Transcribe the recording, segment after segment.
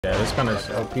Yeah, this gun is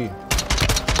OP.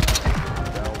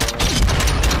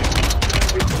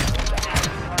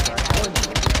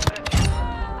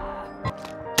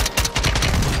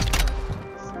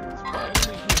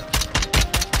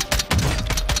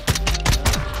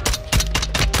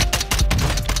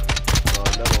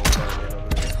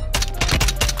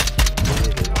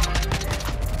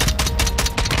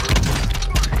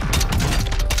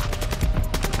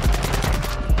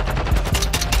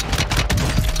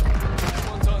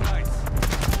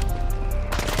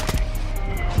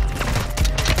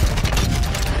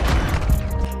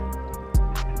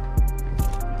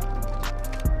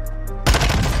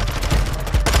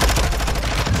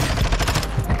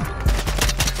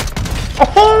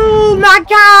 Oh my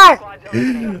god!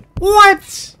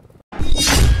 What?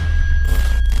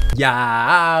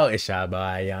 Yo, it's your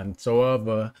boy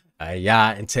Tourva.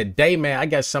 Yeah, and today, man, I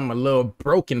got something a little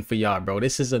broken for y'all, bro.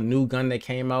 This is a new gun that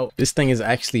came out. This thing is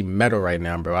actually meta right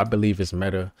now, bro. I believe it's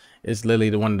meta. It's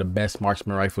literally one of the best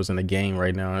marksman rifles in the game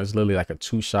right now. It's literally like a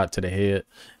 2-shot to the head.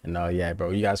 And yeah, bro,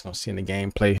 you guys gonna see in the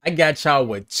gameplay. I got y'all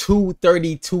with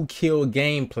 232 kill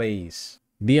gameplays.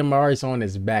 DMR Zone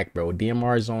is back, bro.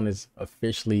 DMR Zone is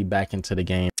officially back into the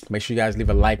game. Make sure you guys leave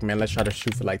a like, man. Let's try to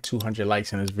shoot for like 200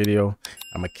 likes in this video.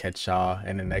 I'm gonna catch y'all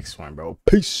in the next one, bro.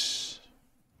 Peace.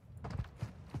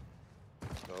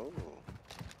 Oh.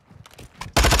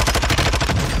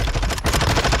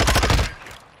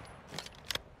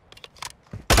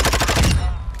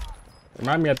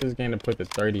 Remind me at this game to put the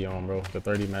 30 on, bro. The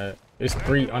 30 mag. It's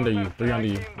 3 under you. 3 under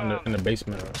you. In the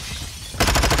basement.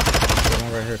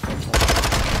 One right here.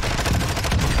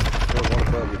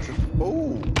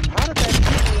 Oh, how did that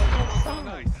get so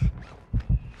nice?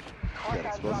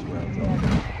 Yeah, supposed to be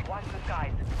out. Watch the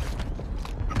skies.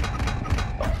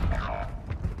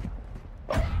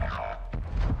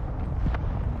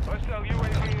 Hostile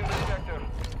UAV in the sector.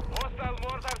 Hostile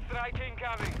mortar strike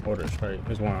incoming. Mortar strike.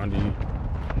 There's one under you.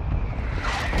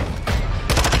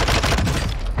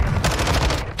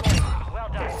 Well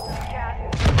done.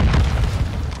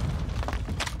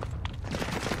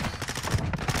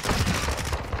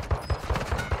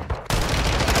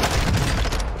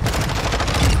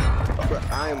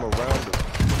 I am around it.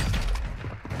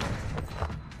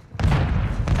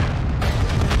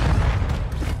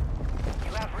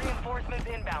 You have reinforcements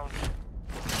inbound.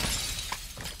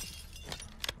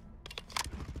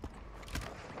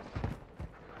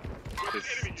 There's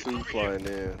 2 flying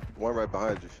in. 1 right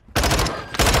behind you.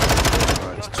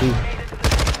 There's 2.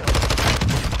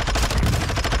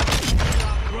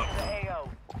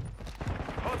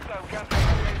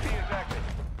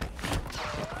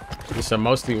 You said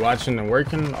mostly watching and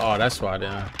working? Oh, that's why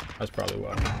then. That's probably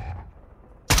why.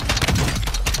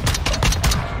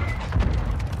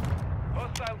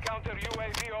 Hostile counter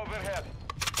UAV overhead.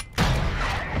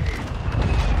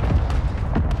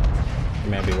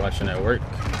 You may be watching at work.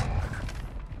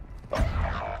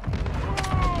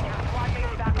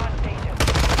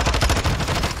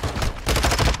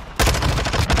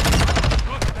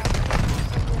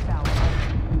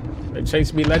 They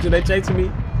chasing me, Legend. They chasing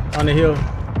me on the hill.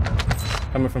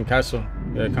 Coming from castle.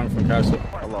 Yeah, coming from castle.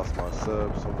 I lost my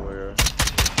sub somewhere.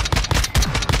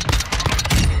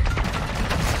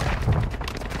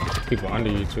 People under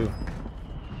you too.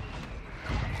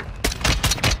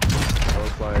 I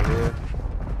was flying here.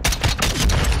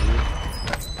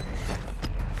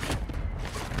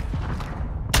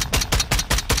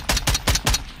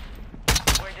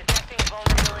 We're detecting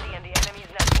vulnerability in the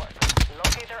enemy's network.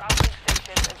 Locate their uplink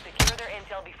stations and secure their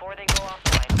intel before they go offline.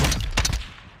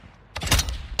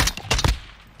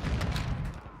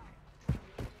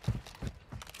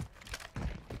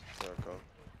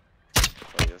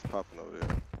 Popping over there.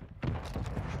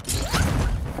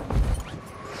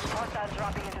 Hostiles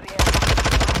dropping into the air.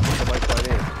 Somebody flying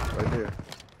in, right there.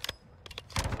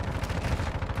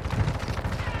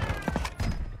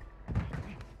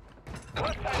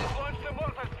 Hostiles launched a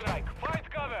mortar strike. Find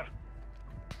cover.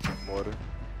 Mortar.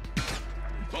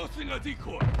 Tossing a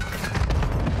decoy.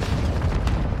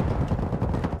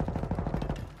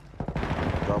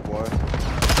 Drop 1.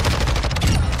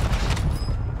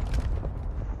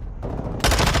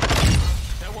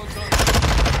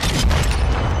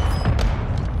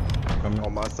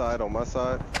 On my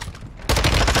side.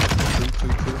 2, 2,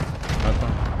 2.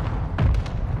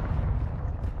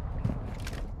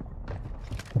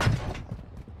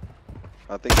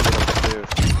 I think he's upstairs.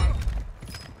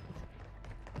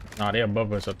 Nah, they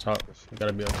above us up top. You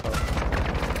gotta be up top.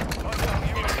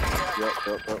 Yep.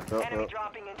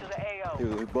 Dropping into the AO.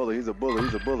 He's a bullet.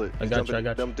 He's a bullet. I got you.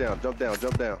 Jump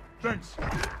down. Thanks. I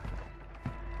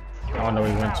don't know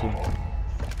where he went to.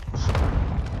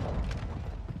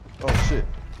 Oh shit.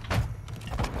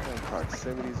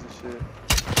 proximities and shit.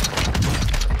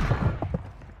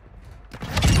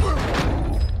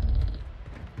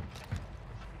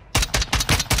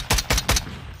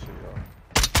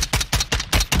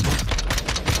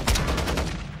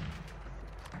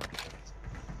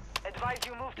 Advise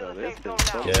you move to No, the there's safe been zone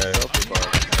some now. Yeah.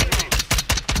 self-revive.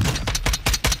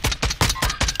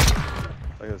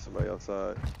 I hear somebody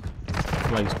outside.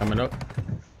 Like he's coming up.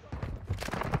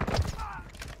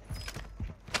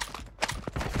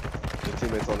 Your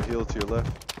teammates on the hill to your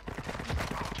left.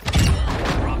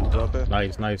 Drop in.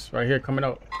 Nice, nice. Right here, coming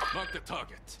out. Mark the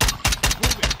target.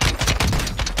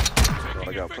 Oh,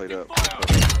 I got played up.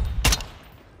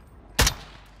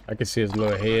 I can see his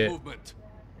little head. Movement.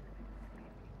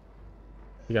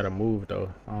 He gotta move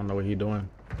though. I don't know what he doing.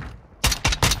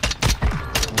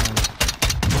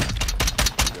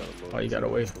 Oh, he got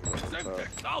away.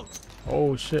 Semtex out.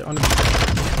 Oh shit! On the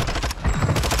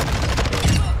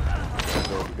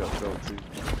We got felt too.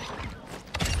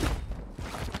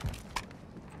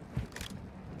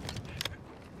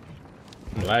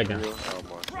 I'm lagging. Oh,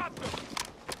 my.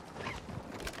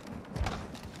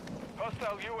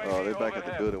 Hostile UAV Oh, they back at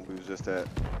the overhead. building we was just at.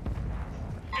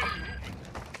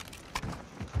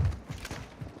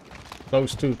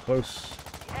 Close too, close.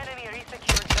 Enemy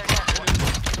resecured their network.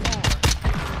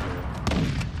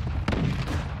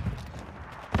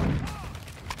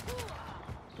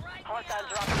 Hostile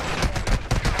dropping.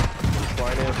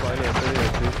 Flying in, stay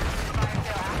there, too. Fire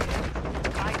still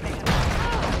active. Fire station.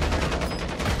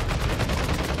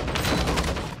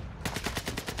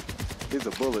 He's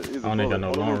a bullet. He's a I don't bullet. got no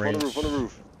On the long roof, range. on the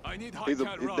roof. I need high He's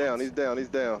cal rounds. down, he's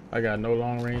down. I got no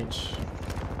long range.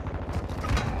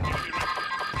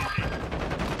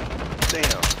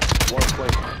 Damn. One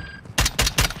plate.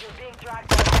 You're being dragged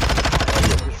by the yeah,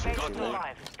 You this made shit's it in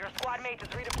alive. Your squad mate is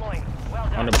redeploying. Well On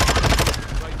done. the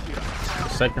Right here.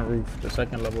 second roof, the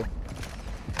second level.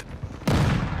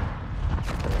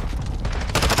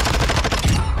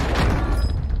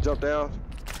 Jump down.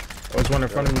 Oh, there's one in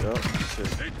front of me. Yup. Shit.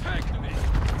 They tagged me.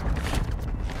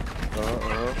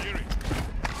 Hearing.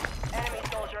 Enemy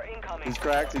soldier incoming. He's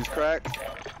cracked.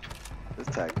 This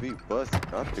tag B busted.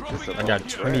 I think this I got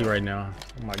 20 right now.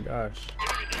 Oh my gosh.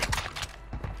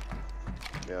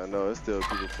 Yeah, I know. There's still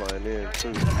people flying in, too.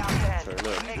 Is about to end. Turn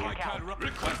up, Make dude. it count.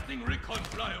 Requesting recon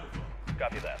flyover.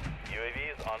 Copy that.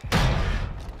 UAV is on.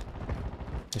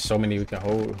 There's so many we can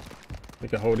hold. We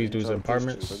can hold these dudes in Trying to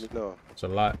push you, apartments. Let me know. It's a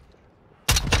lot.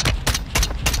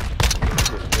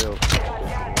 Getting killed.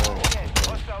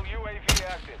 Hostile UAV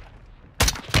active.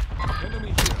 Enemy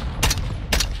here.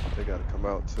 They gotta come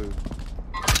out, too.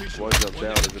 One jump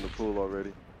down is in the pool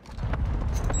already.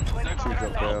 Two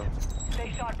jump down.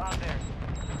 Stay sharp out there.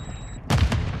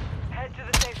 Head to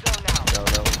the safe zone now. Down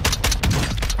that one.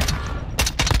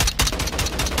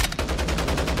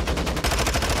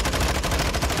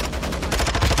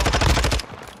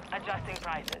 Adjusting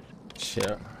prices.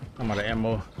 Shit. I'm out of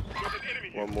ammo.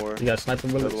 One more. You got sniper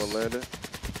Another bullets? one landed.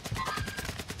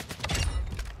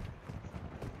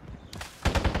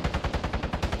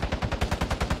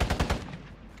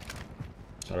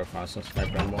 Try to find some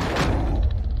sniper ammo.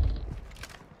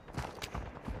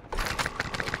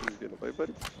 He's getting away,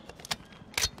 buddy.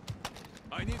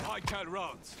 I need high cal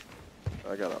rounds.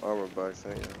 I got an armor box.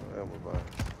 I ain't got no ammo box.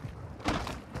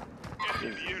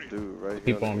 This dude right here.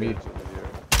 People on me. the edge over here.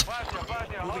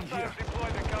 Hostiles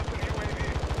deployed and come to the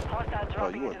UAV. Hostile Oh,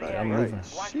 dropping you went into the back. I'm area. moving.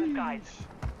 Watch the skies.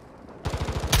 I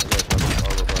got my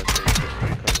armor box right here.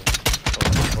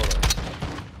 Hold on.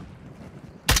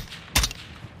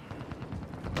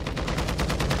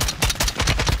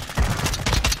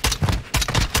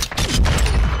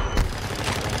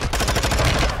 No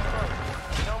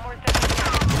more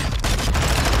seconds.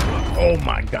 Oh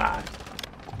my god.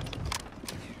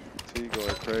 T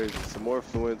going crazy. Some more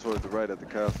flew in towards the right at the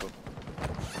castle.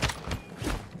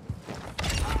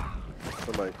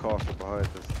 Somebody coughed from behind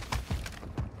us.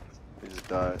 He just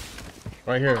died.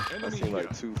 Right here. I Enemy seen here.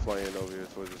 like two flying over here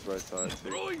towards this right side too.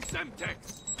 Throwing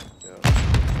Semtex. Yeah.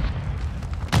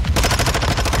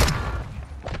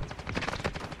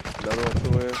 Another one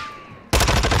flew in.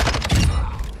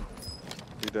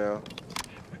 He down.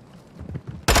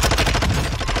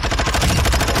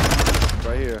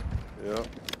 Right here. Yep.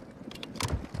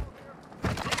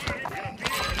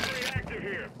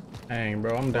 Dang,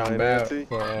 bro. I'm down Flying bad anti.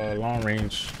 for long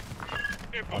range.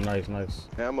 Oh, nice, nice.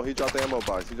 Ammo. He dropped the ammo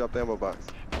box. Oh,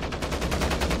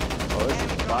 this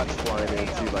is bots flying in.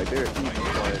 T. Like they're easy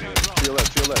flying in. To your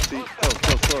left. T.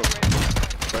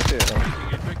 Close. Right there. Taking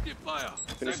effective fire.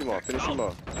 Finish him off. You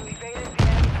evaded the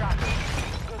enemy traffic.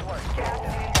 Good work. Gas is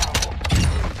inbound.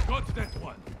 Got that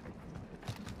one.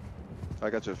 I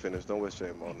got your finish. Don't waste your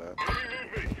aim on that.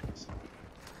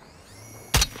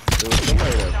 There was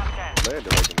somebody that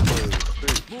landed like in the middle of the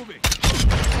street. Moving.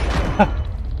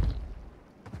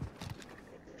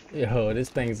 Yo, this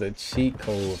thing's a cheat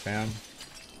code, fam.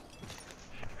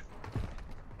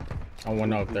 I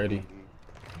went off 30.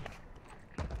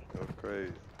 Go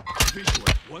crazy. Visual.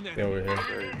 One They enemy. over here.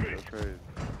 Crazy. Go crazy.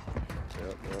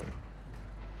 Yep, yep.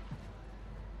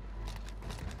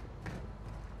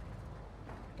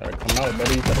 Gotta come out,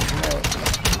 buddy. Gotta come out.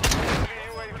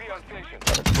 UAV on station.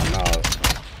 Gotta come out.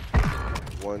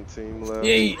 One team left.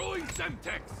 Yay! Throwing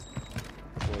Semtex.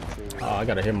 One team left. Oh, I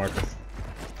got a hit marker.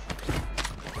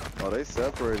 Oh, they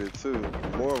separated too.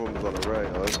 More of them is on the right.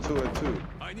 Oh, it's 2 and 2.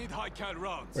 I need high cal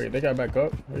rounds. Wait, they got back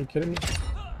up? Are you kidding me?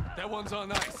 That one's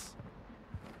on ice.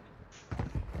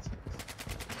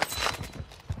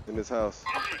 In this house.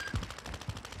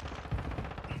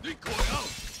 Decoy out.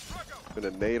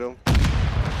 Gonna nade him.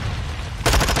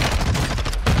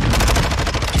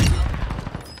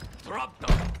 Drop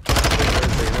them.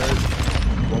 They hurt.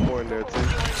 One more in there too.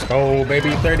 Oh,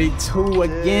 baby, 32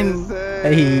 again. Yes,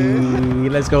 Hey,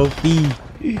 let's go, B.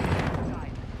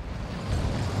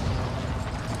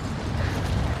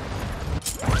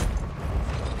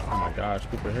 Oh my gosh,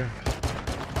 people here.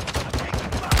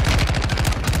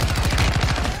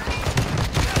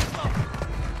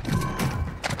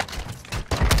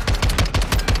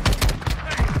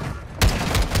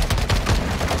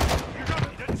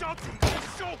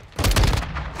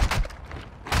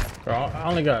 Bro, I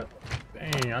only got,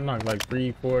 dang, I knocked like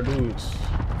 3-4 dudes.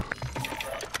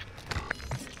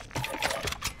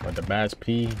 But the Bass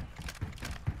P,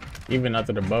 even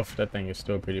after the buff, that thing is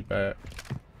still pretty bad.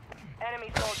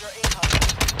 Enemy soldier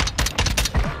incoming.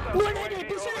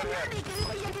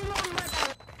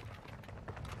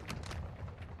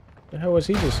 The hell was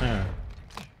he just saying?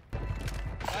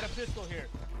 Got a pistol here.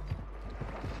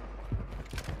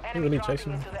 Enemy really dropping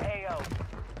chasing him? into the AO.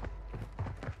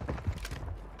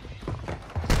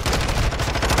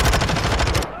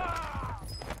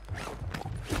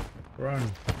 Run.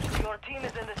 Your team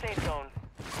is in the safe zone.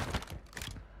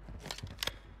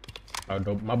 Oh,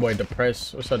 my boy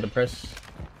Depress. What's up, Depress?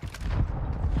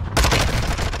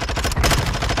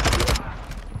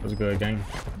 What's good, gang?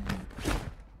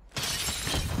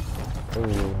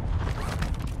 Ooh.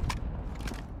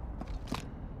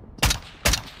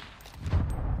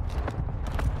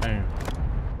 Damn.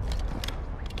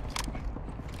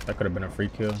 That could have been a free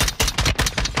kill.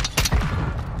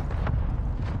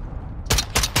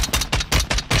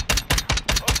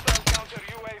 Hostile counter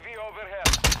UAV overhead.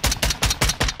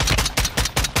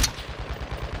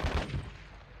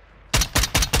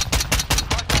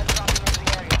 Hostile dropping into the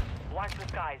area. Watch the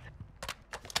skies.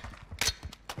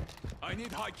 I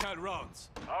need high cal rounds.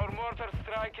 Our mortar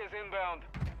strike is inbound.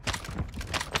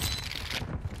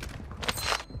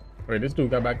 Wait, this dude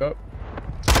got back up?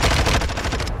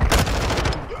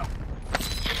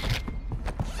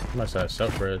 Must have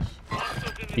self-res.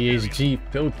 BHG,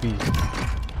 filthy.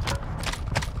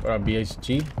 What up,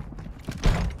 BHG?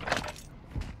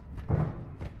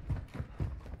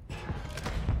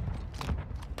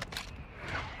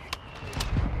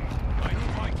 I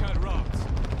need high cal rounds.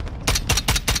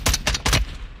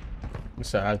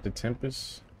 This has the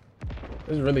Tempest.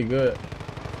 This is really good.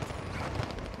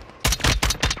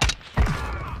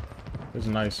 It's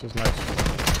nice, it's nice.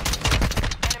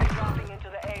 Enemy dropping into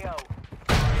the AO.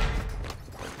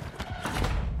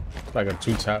 It's like a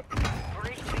 2-tap.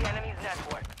 Breach the enemy's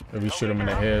network. If we shoot him in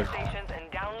the Locate their head. stations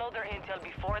and download their intel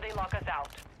before they lock us out.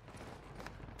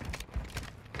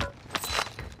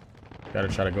 Gotta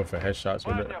try to go for headshots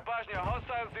with it. Pajnia,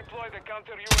 hostiles deploy the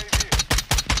counter UAV.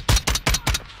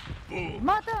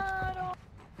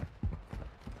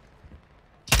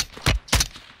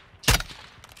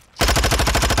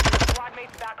 Squad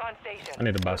mates back on station. I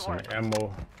need to buy Good some work.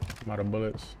 ammo. I'm out of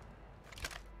bullets.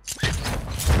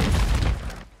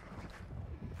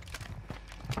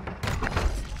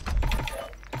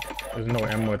 There's no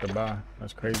ammo to buy.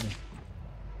 That's crazy.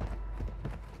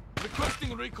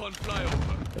 Requesting recon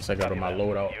flyover. Guess I got on my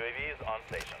loadout. UAV is on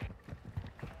station.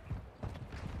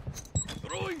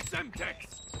 Throwing Semtex.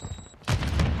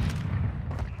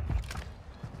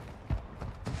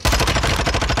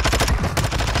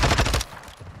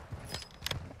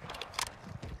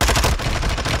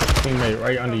 Teammate,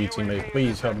 right under you, teammate.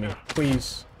 Please help me.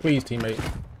 Please, please, teammate.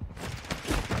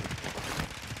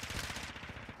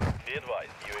 Be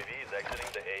advised, UAV is exiting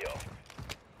the AO.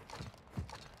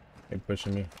 They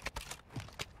pushing me.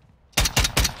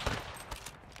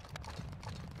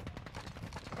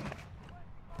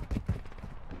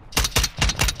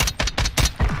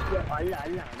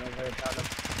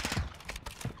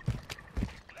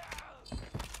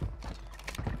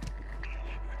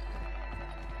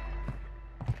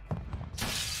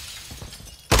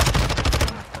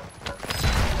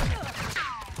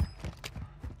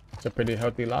 It's a pretty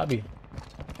healthy lobby.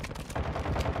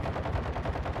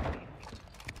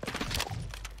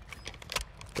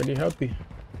 Pretty healthy.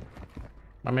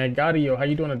 My man Gaudio, how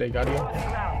you doing today, Gaudio?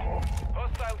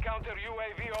 Hostile counter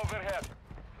UAV overhead.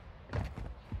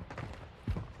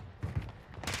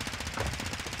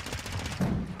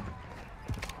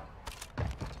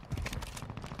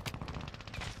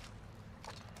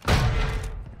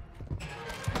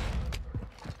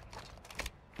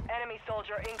 Enemy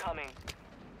soldier incoming.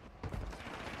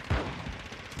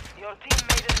 Your team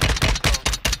made it to the safe zone.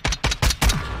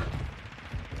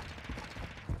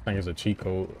 I think it's a cheat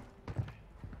code.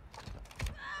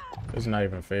 It's not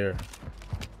even fair.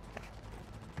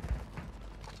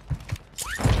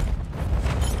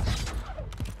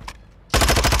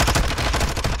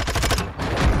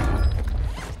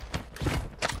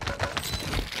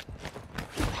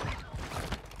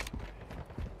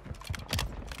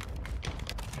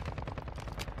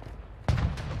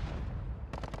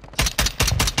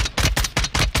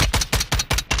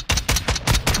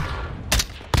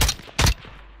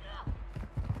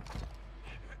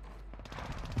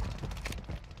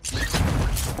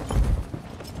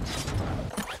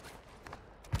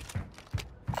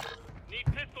 Need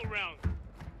pistol rounds.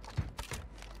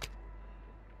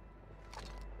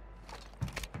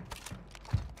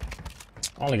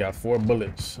 I only got 4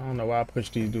 bullets. I don't know why I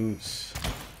pushed these dudes.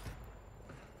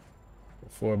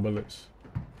 4 bullets.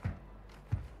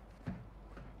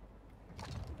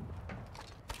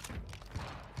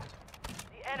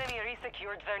 The enemy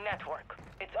resecured their network.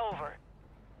 It's over.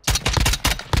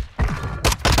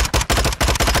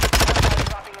 Hostiles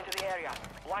dropping into the area.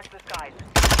 Watch the skies.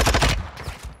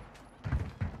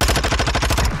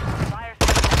 Fire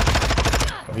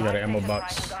station. Oh, he got an ammo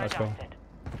box. Let's go.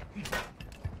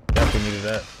 Definitely needed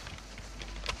that.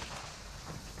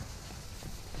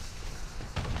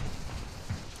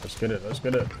 Let's get it. Let's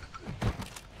get it.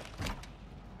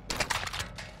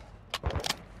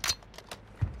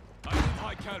 I need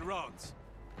high cal rounds.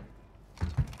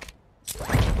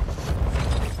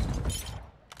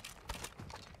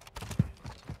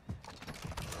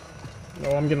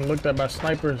 Oh, I'm getting looked at by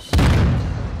snipers.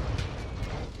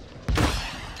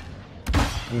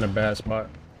 I'm in a bad spot.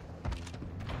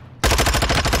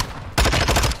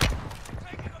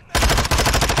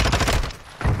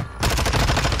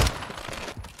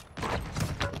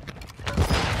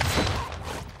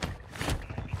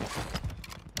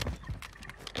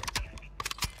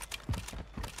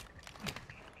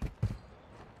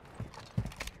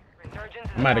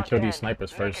 I might have killed these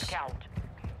snipers first.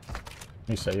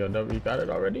 You say, yo, Devil, you got it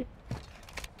already?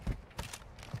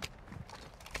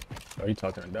 Oh, you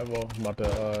talking to Devil about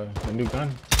the new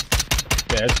gun?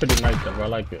 Yeah, it's pretty nice, Devil. I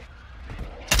like it.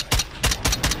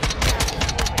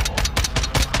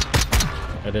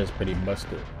 It is pretty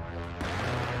busted.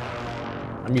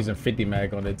 I'm using 50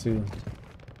 mag on it too.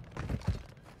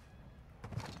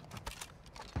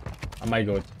 I might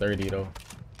go with 30 though.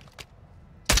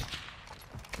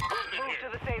 Move to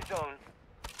the safe zone.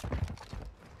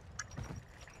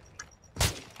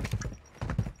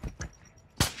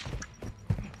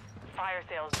 Fire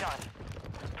sales done.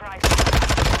 Price.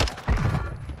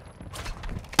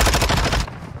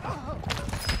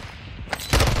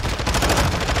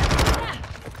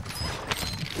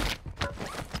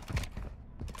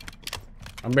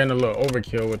 I'm being a little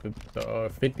overkill with the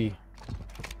 50.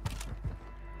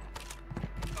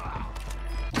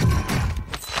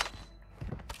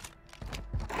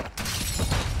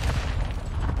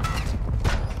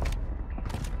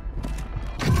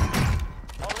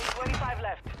 Only 25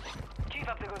 left. Keep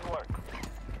up the good work.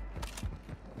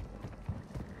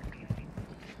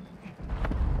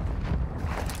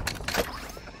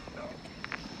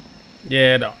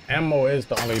 Yeah, the ammo is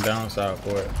the only downside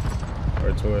for it,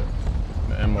 or to it.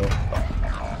 The ammo.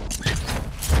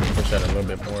 Push that a little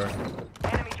bit more.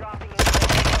 Enemy dropping in.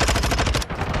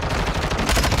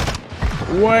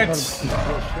 What?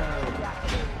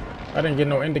 I didn't get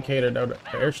no indicator that the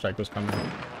airstrike was coming.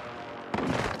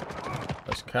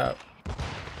 That's cap.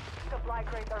 Supply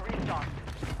crates are restocked.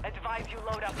 Advise you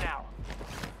load up now.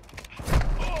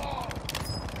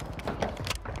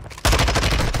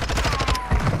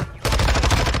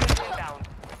 Inbound.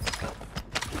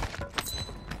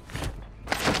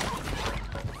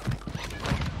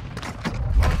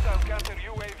 Hostile counter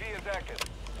UAV is active.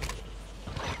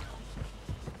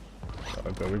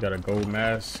 Okay, we got a gold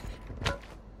mask.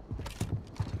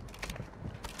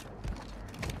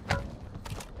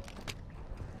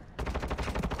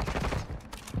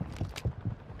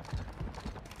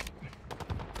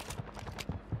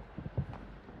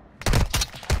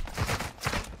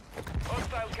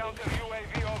 Hostile counter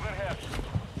UAV overhead.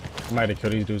 I might have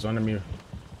killed these dudes under me.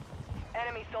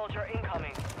 Enemy soldier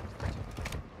incoming.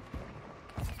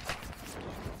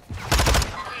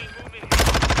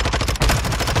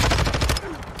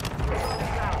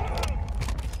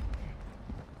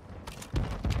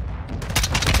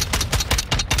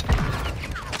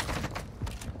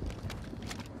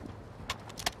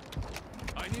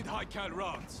 I need high cal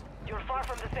rounds. You're far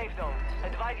from the safe zone.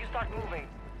 Advise you start moving.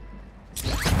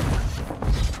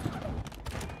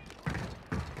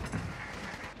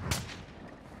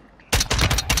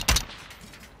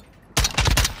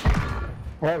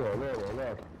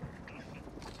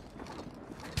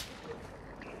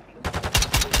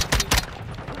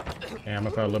 Damn, I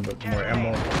thought a little bit more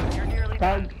ammo. You're nearly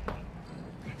done.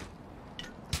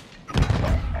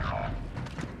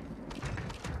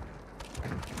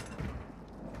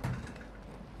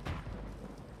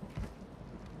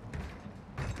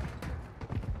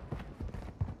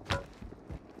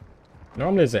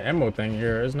 Normally there's an ammo thing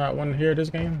here. There's not one here this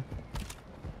game.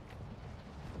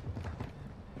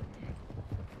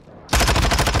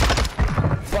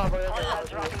 Hostiles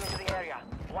dropping into the area.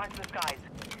 Watch the skies.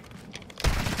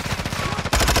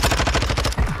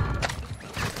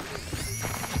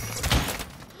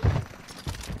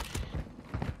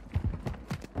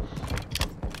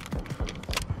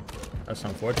 That's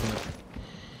unfortunate.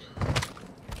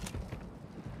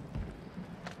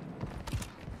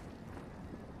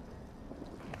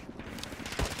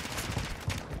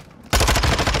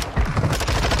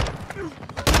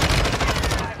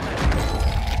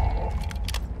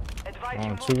 Advise On you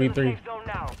move to the 2v3. safe zone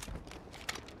now.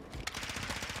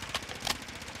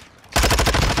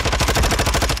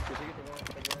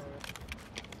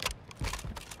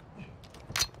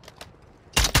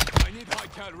 I need high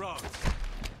cal rounds.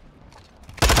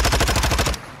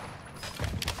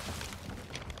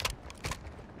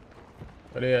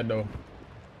 Where they at though?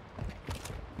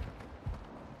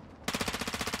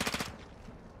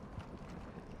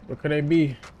 Where could they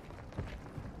be?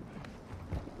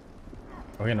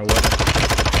 Oh, you know what?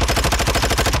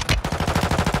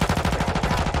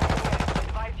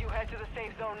 Advise you head to the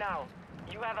safe zone now.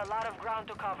 You have a lot of ground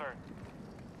to cover.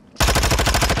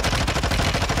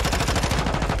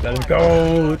 Let's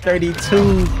go.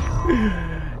 32.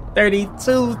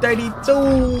 32.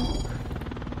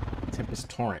 Tempest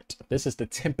Torrent. This is the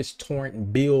Tempest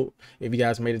Torrent build. If you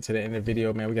guys made it to the end of the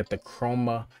video, man, we got the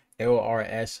Chroma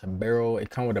LRS barrel. It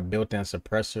comes with a built-in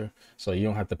suppressor, so you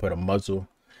don't have to put a muzzle.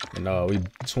 And we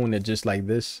tune it just like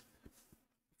this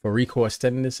for recoil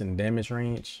steadiness and damage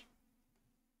range.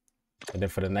 And then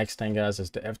for the next thing, guys, is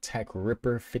the F-Tac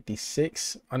Ripper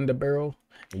 56 underbarrel.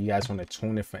 And you guys want to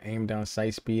tune it for aim down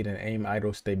sight speed and aim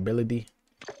idle stability.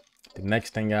 The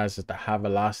next thing, guys, is the High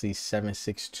Velocity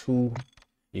 762.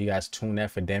 You guys tune that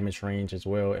for damage range as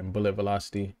well and bullet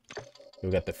velocity.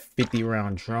 We got the 50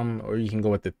 round drum, or you can go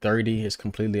with the 30. It's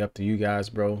completely up to you guys,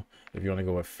 bro, if you want to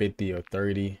go with 50 or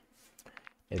 30.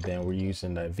 And then we're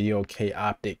using the VOK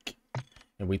optic,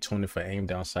 and we tune it for aim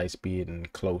down sight speed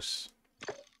and close.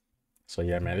 So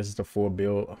yeah, man, this is the full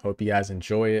build. I hope you guys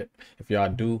enjoy it. If y'all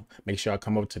do, make sure y'all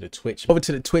come over to the Twitch.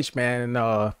 Man,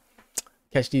 and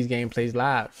catch these gameplays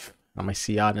live. I'm gonna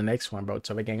see y'all in the next one, bro.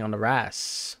 Tourva gang on the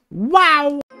rise.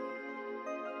 Wow.